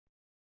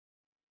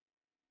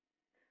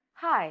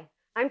Hi,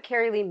 I'm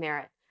Keri Leigh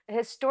Merritt, a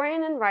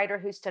historian and writer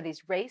who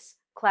studies race,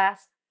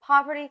 class,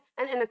 poverty,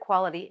 and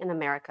inequality in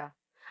America.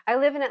 I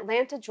live in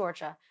Atlanta,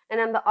 Georgia, and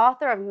I'm the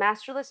author of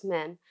Masterless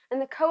Men and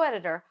the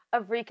co-editor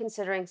of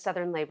Reconsidering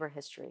Southern Labor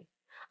History.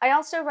 I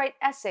also write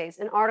essays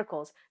and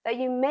articles that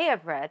you may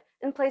have read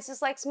in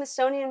places like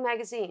Smithsonian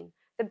Magazine,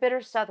 The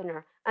Bitter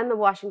Southerner, and The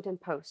Washington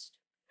Post.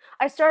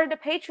 I started a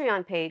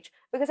Patreon page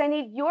because I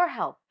need your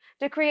help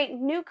to create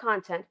new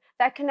content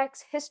that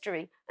connects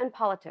history and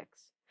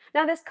politics.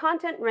 Now, this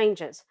content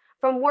ranges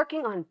from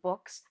working on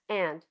books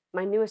and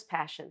my newest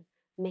passion,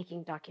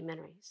 making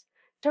documentaries,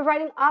 to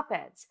writing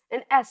op-eds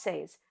and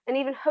essays, and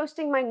even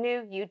hosting my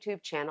new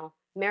YouTube channel,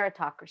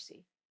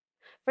 Merrittocracy.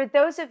 For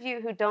those of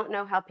you who don't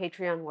know how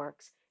Patreon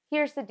works,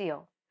 here's the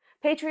deal.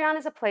 Patreon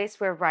is a place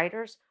where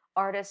writers,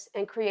 artists,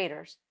 and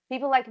creators,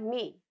 people like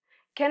me,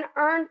 can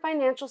earn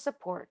financial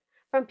support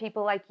from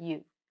people like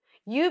you.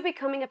 You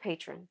becoming a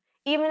patron,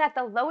 even at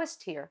the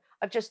lowest tier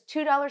of just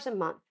 $2 a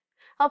month,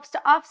 helps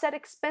to offset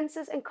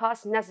expenses and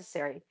costs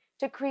necessary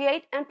to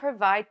create and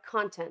provide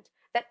content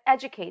that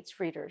educates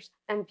readers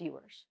and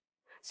viewers.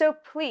 So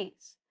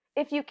please,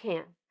 if you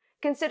can,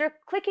 consider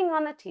clicking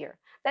on the tier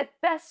that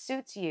best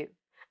suits you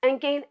and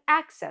gain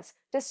access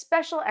to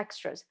special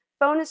extras,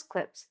 bonus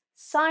clips,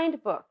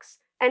 signed books,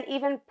 and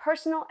even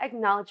personal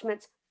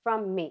acknowledgments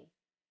from me.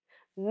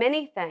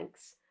 Many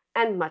thanks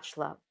and much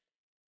love.